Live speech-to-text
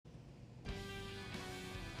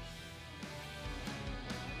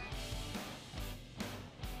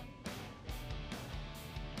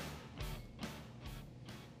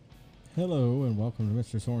Hello and welcome to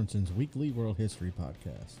Mr. Sorensen's weekly world history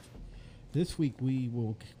podcast. This week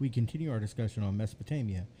we continue our discussion on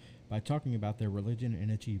Mesopotamia by talking about their religion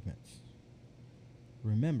and achievements.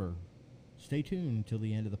 Remember, stay tuned till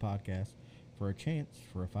the end of the podcast for a chance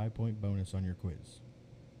for a 5-point bonus on your quiz.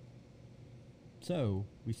 So,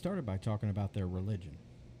 we started by talking about their religion.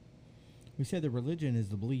 We said that religion is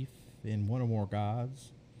the belief in one or more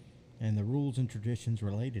gods and the rules and traditions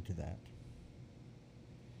related to that.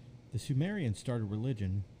 The Sumerians started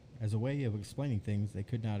religion as a way of explaining things they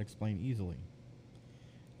could not explain easily,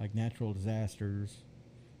 like natural disasters,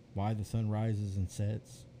 why the sun rises and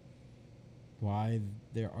sets, why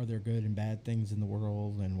there are good and bad things in the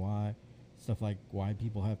world, and why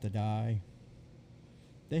people have to die.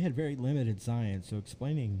 They had very limited science, so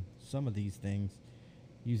explaining some of these things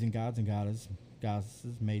using gods and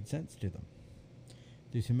goddesses made sense to them.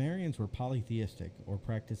 The Sumerians were polytheistic, or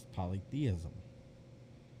practiced polytheism.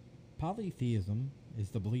 Polytheism is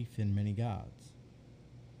the belief in many gods.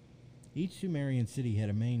 Each Sumerian city had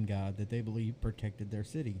a main god that they believed protected their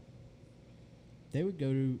city. They would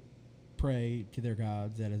go to pray to their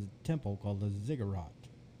gods at a temple called a ziggurat.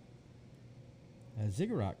 A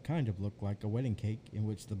ziggurat kind of looked like a wedding cake in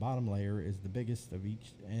which the bottom layer is the biggest of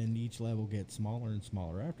each, and each level gets smaller and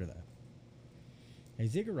smaller after that. A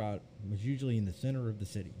ziggurat was usually in the center of the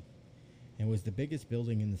city and was the biggest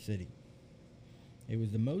building in the city. It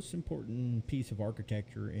was the most important piece of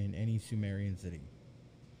architecture in any Sumerian city.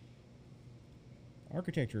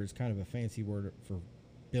 Architecture is kind of a fancy word for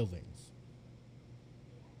buildings.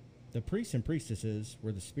 The priests and priestesses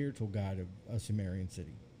were the spiritual guide of a Sumerian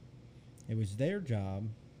city. It was their job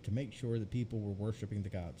to make sure that people were worshiping the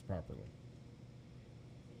gods properly.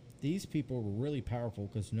 These people were really powerful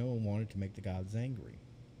because no one wanted to make the gods angry.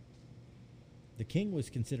 The king was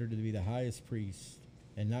considered to be the highest priest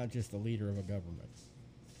and not just the leader of a government.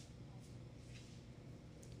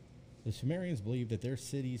 The Sumerians believed that their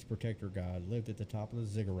city's protector god lived at the top of the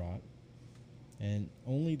ziggurat, and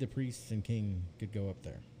only the priests and king could go up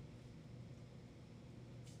there.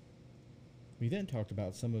 We then talked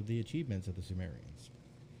about some of the achievements of the Sumerians.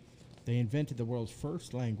 They invented the world's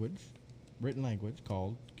first written language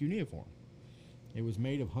called cuneiform. It was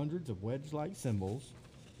made of hundreds of wedge-like symbols,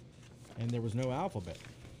 and there was no alphabet.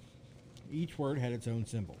 Each word had its own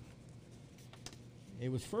symbol. It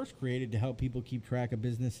was first created to help people keep track of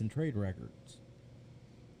business and trade records.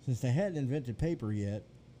 Since they hadn't invented paper yet,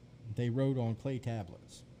 they wrote on clay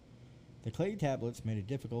tablets. The clay tablets made it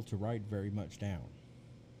difficult to write very much down.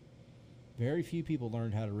 Very few people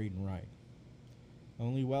learned how to read and write.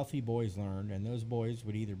 Only wealthy boys learned, and those boys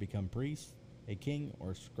would either become priests, a king,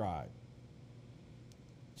 or a scribe.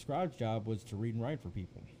 The scribe's job was to read and write for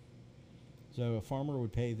people. So a farmer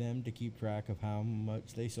would pay them to keep track of how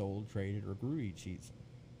much they sold, traded, or grew each season.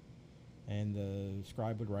 And the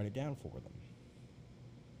scribe would write it down for them.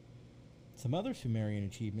 Some other Sumerian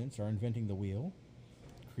achievements are inventing the wheel,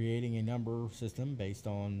 creating a number system based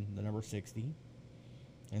on the number 60,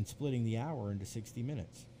 and splitting the hour into 60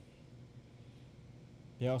 minutes.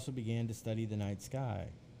 They also began to study the night sky.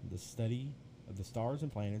 The study of the stars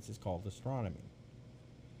and planets is called astronomy.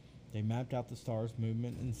 They mapped out the stars'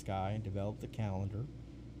 movement in the sky and developed a calendar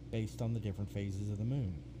based on the different phases of the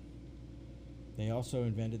moon. They also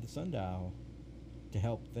invented the sundial to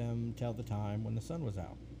help them tell the time when the sun was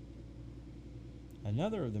out.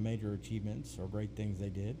 Another of the major achievements, or great things they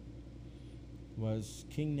did, was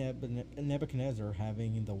King Nebuchadnezzar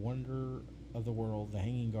having the wonder of the world, the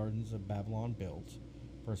Hanging Gardens of Babylon, built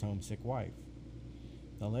for his homesick wife.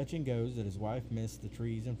 The legend goes that his wife missed the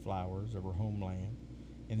trees and flowers of her homeland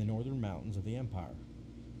in the northern mountains of the empire.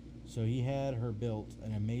 So he had her build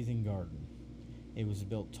an amazing garden. It was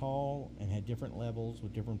built tall and had different levels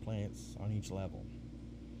with different plants on each level.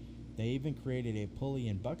 They even created a pulley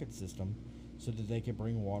and bucket system so that they could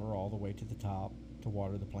bring water all the way to the top to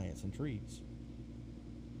water the plants and trees.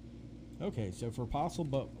 Okay, so for a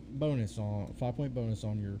possible 5-point bonus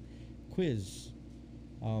on your quiz,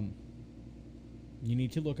 you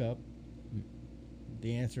need to look up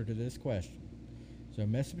the answer to this question. So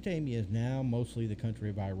Mesopotamia is now mostly the country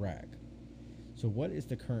of Iraq. So what is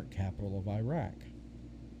the current capital of Iraq?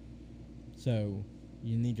 So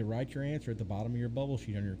you need to write your answer at the bottom of your bubble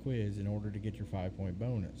sheet on your quiz in order to get your 5-point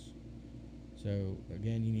bonus. So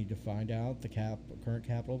again, you need to find out the current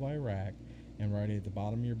capital of Iraq and write it at the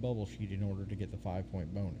bottom of your bubble sheet in order to get the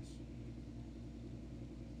 5-point bonus.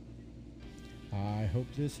 I hope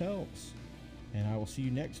this helps, and I will see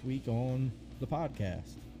you next week on the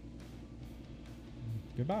podcast.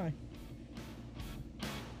 Goodbye.